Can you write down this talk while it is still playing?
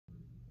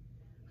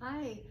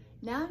Hi,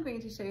 now I'm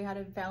going to show you how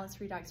to balance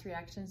redox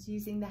reactions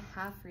using the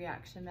half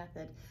reaction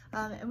method.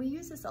 And we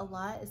use this a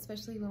lot,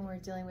 especially when we're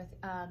dealing with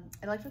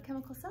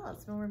electrochemical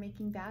cells, when we're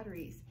making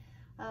batteries.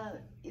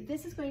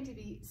 This is going to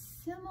be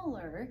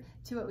similar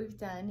to what we've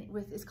done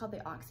with, it's called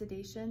the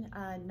oxidation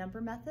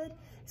number method.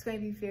 It's going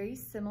to be very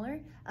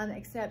similar,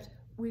 except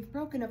we've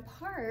broken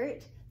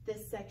apart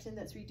this section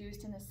that's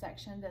reduced and this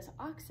section that's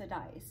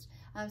oxidized.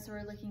 So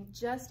we're looking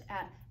just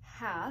at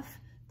half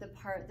the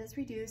part that's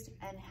reduced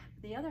and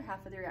the other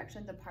half of the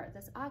reaction, the part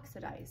that's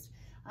oxidized.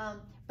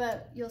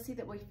 But you'll see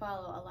that we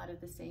follow a lot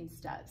of the same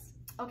steps.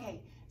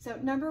 Okay, so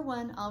number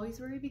one, always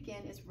where we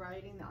begin is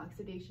writing the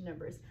oxidation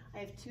numbers. I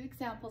have two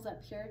examples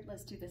up here.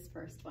 Let's do this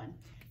first one.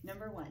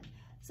 Number one.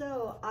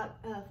 So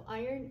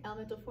iron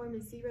elemental form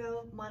is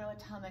 0,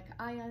 monoatomic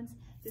ions.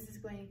 This is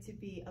going to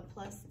be a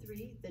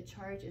 +3. The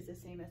charge is the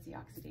same as the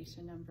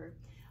oxidation number.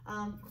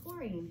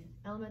 Chlorine,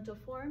 elemental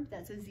form,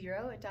 that's a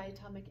 0, a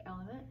diatomic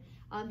element,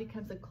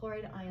 becomes a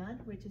chloride ion,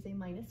 which is a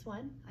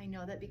 -1. I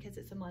know that because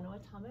it's a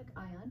monoatomic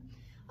ion.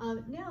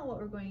 Now what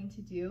we're going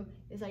to do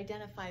is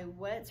identify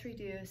what's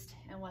reduced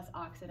and what's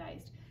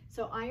oxidized.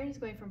 So iron is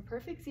going from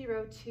perfect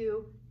 0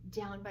 to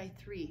down by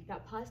 3.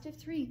 That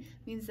 +3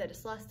 means that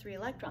it's lost 3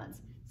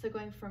 electrons. So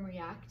going from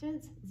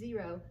reactants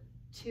 0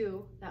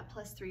 to that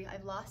 +3,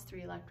 I've lost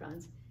 3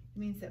 electrons. It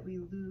means that we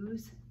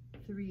lose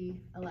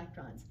 3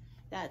 electrons.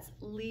 That's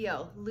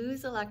Leo,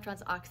 lose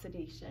electrons,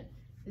 oxidation.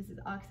 This is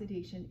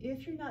oxidation.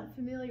 If you're not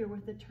familiar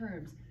with the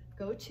terms,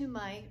 go to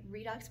my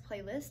redox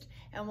playlist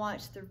and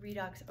watch the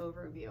redox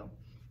overview.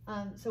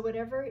 So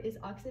whatever is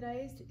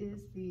oxidized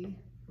is the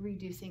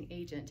reducing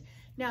agent.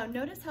 Now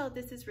notice how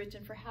this is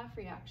written for half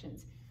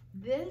reactions.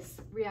 This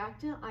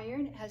reactant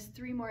iron has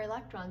 3 more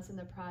electrons in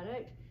the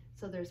product,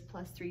 so there's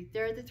 +3.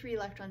 There are the 3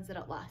 electrons that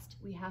it lost.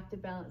 We have to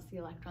balance the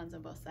electrons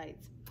on both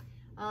sides.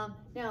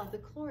 Now the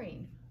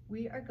chlorine,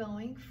 we are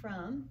going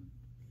from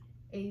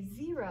a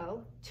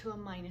 0 to a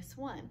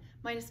 -1.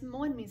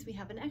 -1 means we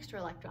have an extra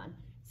electron.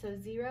 So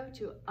 0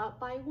 to up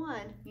by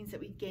 1 means that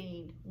we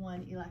gained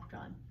 1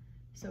 electron.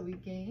 So we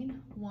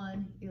gain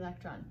 1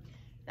 electron.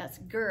 That's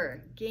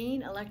GER,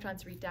 gain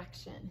electrons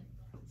reduction.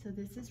 So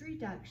this is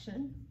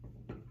reduction,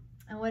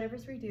 and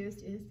whatever's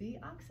reduced is the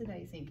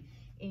oxidizing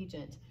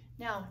agent.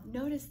 Now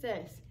notice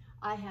this,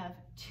 I have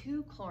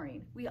 2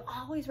 chlorine. We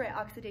always write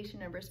oxidation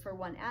numbers for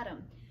 1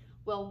 atom.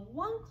 Well,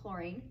 1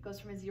 chlorine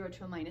goes from a 0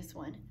 to a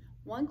 -1.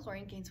 1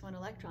 chlorine gains 1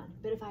 electron.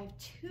 But if I have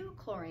 2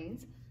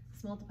 chlorines,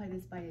 let's multiply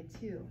this by a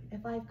 2.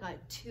 If I've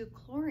got 2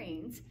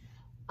 chlorines,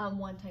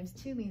 1 times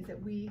 2 means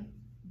that we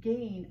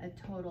gain a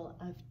total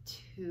of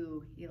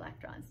 2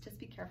 electrons. Just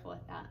be careful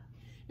with that.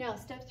 Now,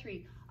 step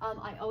 3,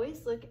 I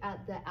always look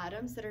at the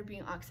atoms that are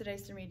being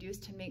oxidized and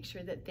reduced to make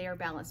sure that they are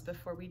balanced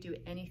before we do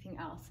anything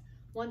else.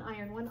 1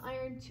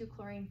 iron, 2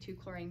 chlorine, 2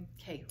 chlorine.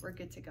 Okay, we're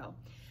good to go.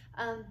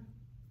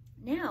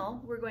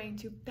 Now we're going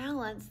to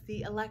balance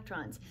the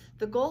electrons.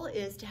 The goal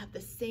is to have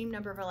the same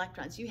number of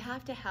electrons. You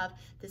have to have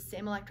the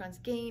same electrons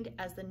gained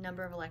as the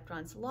number of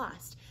electrons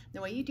lost.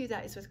 The way you do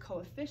that is with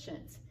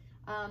coefficients.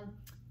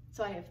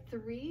 So I have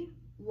 3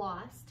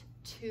 lost,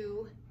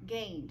 2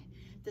 gained.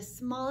 The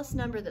smallest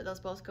number that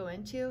those both go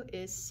into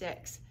is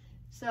 6.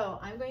 So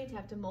I'm going to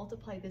have to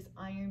multiply this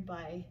iron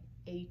by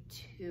a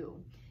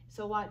 2.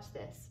 So watch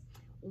this.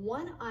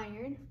 1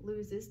 iron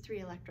loses 3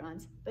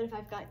 electrons, but if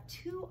I've got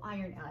 2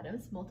 iron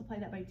atoms, multiply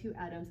that by 2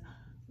 atoms,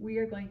 we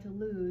are going to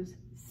lose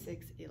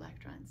 6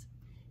 electrons.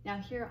 Now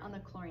here on the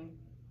chlorine,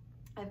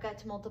 I've got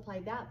to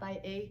multiply that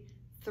by a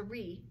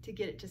 3 to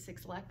get it to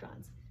 6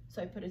 electrons.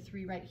 So I put a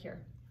 3 right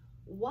here.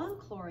 1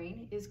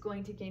 chlorine is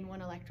going to gain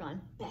 1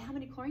 electron, but how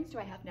many chlorines do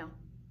I have now?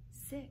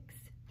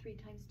 6, 3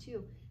 times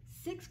 2.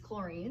 6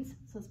 chlorines,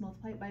 so let's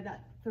multiply it by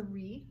that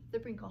 3, the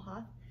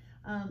Brinkelhoff,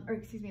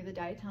 the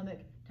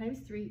diatomic, times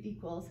 3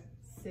 equals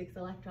 6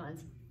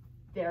 electrons.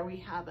 There we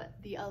have it.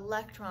 The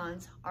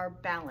electrons are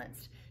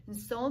balanced. And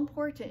so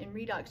important in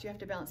redox, you have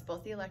to balance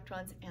both the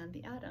electrons and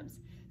the atoms.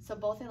 So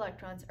both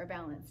electrons are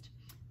balanced.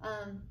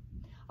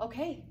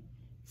 Okay,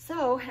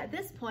 so at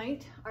this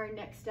point, our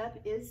next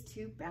step is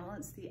to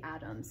balance the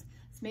atoms.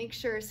 Let's make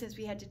sure, since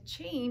we had to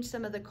change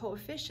some of the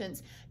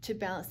coefficients to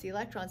balance the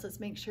electrons, let's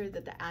make sure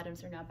that the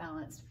atoms are now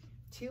balanced.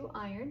 2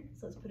 iron,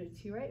 so let's put a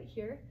 2 right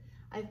here.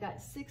 I've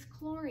got 6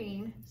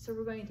 chlorine, so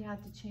we're going to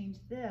have to change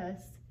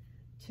this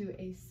to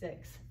a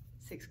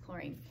 6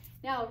 chlorine.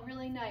 Now,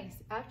 really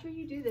nice, after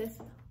you do this,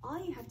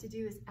 all you have to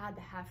do is add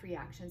the half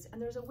reactions,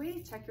 and there's a way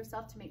to check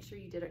yourself to make sure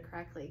you did it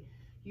correctly.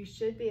 You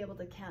should be able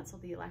to cancel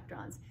the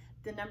electrons.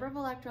 The number of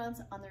electrons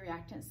on the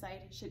reactant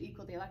side should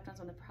equal the electrons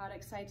on the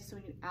product side, so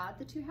when you add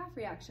the 2 half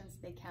reactions,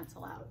 they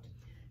cancel out.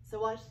 So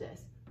watch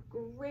this,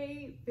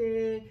 great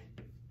big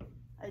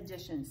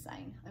addition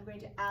sign. I'm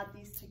going to add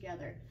these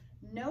together.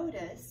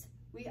 Notice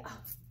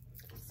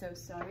so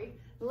sorry.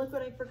 Look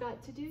what I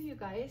forgot to do, you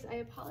guys. I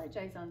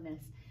apologize on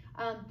this.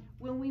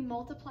 When we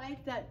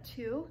multiplied that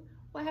 2,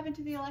 what happened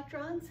to the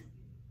electrons?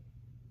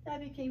 That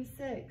became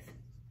 6.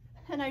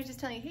 And I was just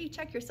telling you, hey,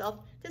 check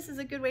yourself. This is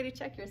a good way to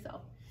check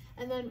yourself.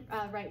 And then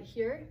right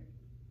here,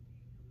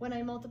 when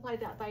I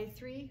multiplied that by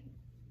 3,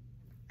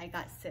 I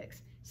got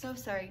 6. So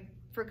sorry,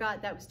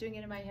 forgot that, was doing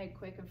it in my head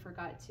quick and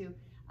forgot to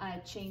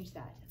change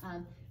that.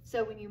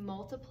 So when you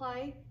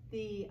multiply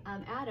the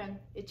atom,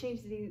 it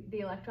changes the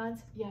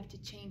electrons. You have to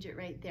change it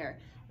right there.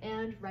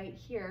 And right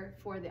here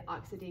for the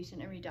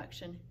oxidation and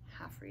reduction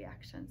half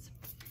reactions.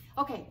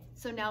 Okay,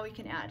 so now we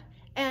can add.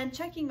 And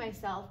checking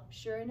myself,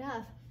 sure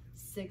enough,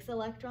 6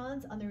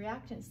 electrons on the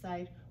reactant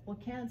side will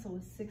cancel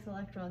with 6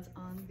 electrons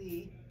on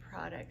the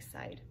product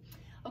side.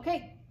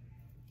 Okay,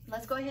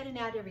 let's go ahead and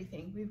add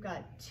everything. We've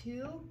got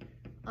 2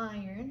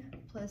 iron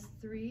plus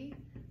 3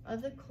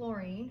 of the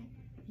chlorine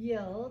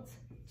yields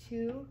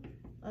 2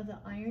 of the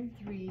iron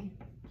 3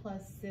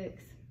 plus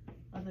 6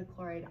 of the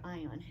chloride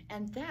ion.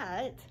 And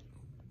that,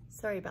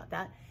 sorry about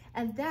that,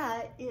 and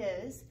that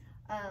is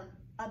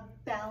a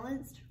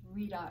balanced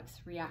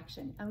redox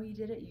reaction. And we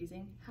did it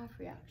using half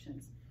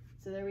reactions.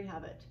 So there we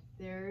have it.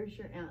 There's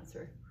your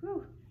answer.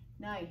 Whew,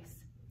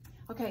 nice.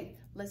 Okay,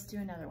 let's do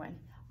another one.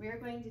 We are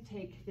going to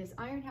take this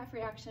iron half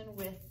reaction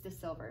with the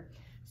silver.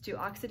 Let's do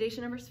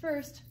oxidation numbers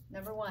first.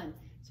 Number 1.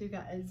 So we've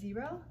got a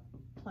 0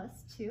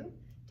 plus 2.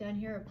 Down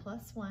here a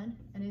plus 1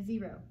 and a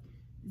 0.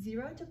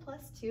 0 to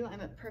plus 2, I'm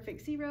at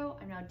perfect 0.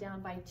 I'm now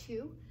down by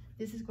 2.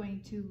 This is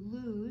going to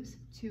lose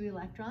 2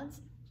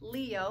 electrons.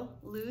 Leo,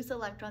 lose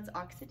electrons,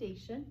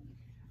 oxidation.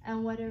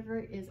 And whatever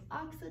is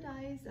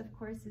oxidized, of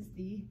course, is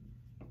the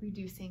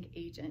reducing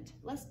agent.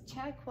 Let's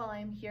check while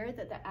I'm here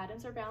that the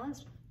atoms are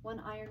balanced. 1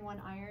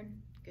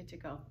 iron, good to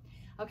go.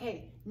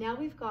 Okay, now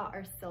we've got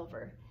our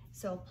silver.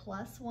 So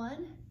plus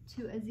 1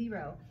 to a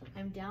 0.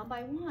 I'm down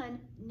by 1,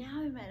 now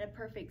I'm at a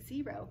perfect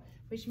 0,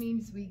 which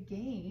means we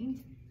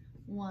gained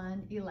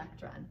 1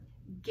 electron.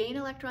 Gain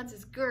electrons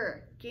is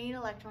GR, gain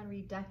electron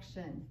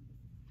reduction.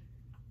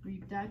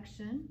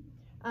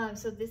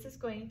 So this is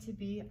going to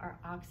be our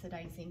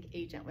oxidizing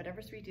agent.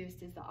 Whatever's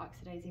reduced is the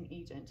oxidizing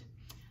agent.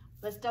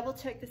 Let's double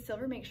check the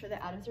silver, make sure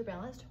the atoms are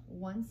balanced.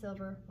 1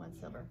 silver, 1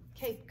 silver.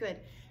 Okay, good.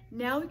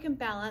 Now we can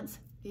balance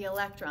the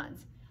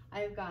electrons.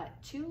 I've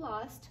got 2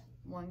 lost,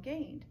 1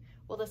 gained.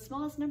 Well, the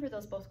smallest number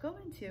those both go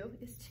into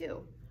is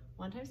 2.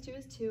 1 times 2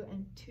 is 2,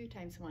 and 2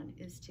 times 1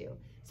 is 2.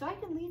 So I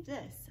can leave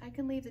this. I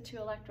can leave the 2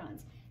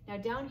 electrons. Now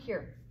down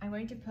here, I'm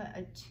going to put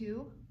a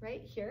 2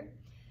 right here.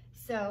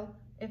 So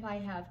if I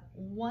have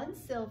 1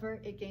 silver,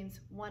 it gains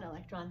 1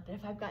 electron. But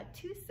if I've got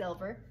 2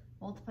 silver,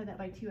 multiply that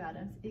by 2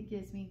 atoms, it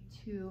gives me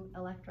 2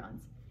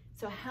 electrons.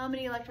 So how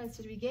many electrons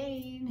did we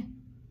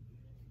gain?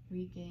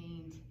 We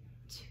gained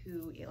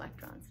 2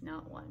 electrons,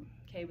 not 1.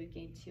 Okay, we've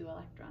gained 2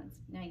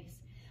 electrons.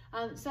 Nice.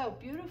 So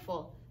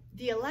beautiful.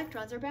 The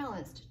electrons are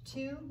balanced.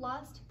 2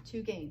 lost,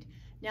 2 gained.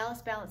 Now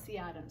let's balance the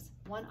atoms.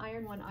 1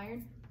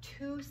 iron,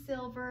 2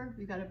 silver.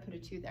 We've got to put a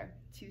 2 there.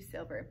 2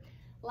 silver.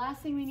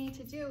 Last thing we need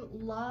to do,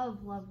 love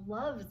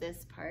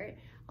this part.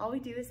 All we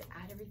do is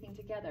add everything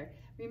together.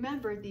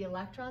 Remember, the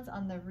electrons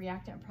on the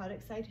reactant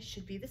product side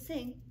should be the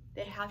same.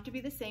 They have to be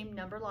the same.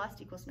 Number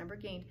lost equals number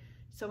gained.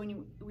 So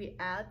when we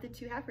add the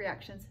 2 half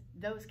reactions,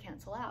 those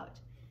cancel out.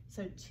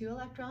 So 2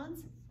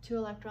 electrons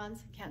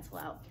cancel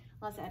out.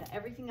 Let's add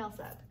everything else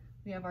up.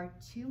 We have our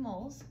 2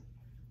 moles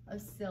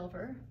of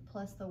silver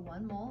plus the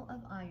 1 mole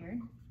of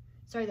iron.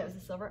 Sorry, that was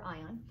a silver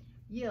ion.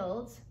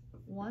 Yields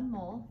 1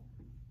 mole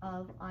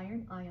of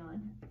iron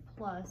ion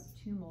plus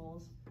 2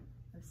 moles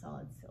of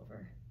solid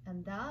silver.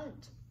 And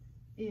that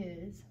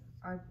is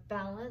our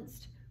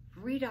balanced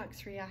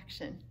redox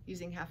reaction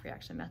using half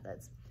reaction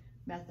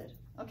method.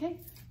 Okay,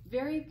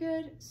 very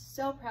good.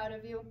 So proud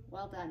of you.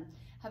 Well done.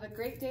 Have a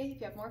great day.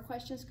 If you have more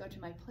questions, go to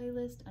my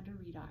playlist under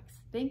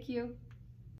redox. Thank you.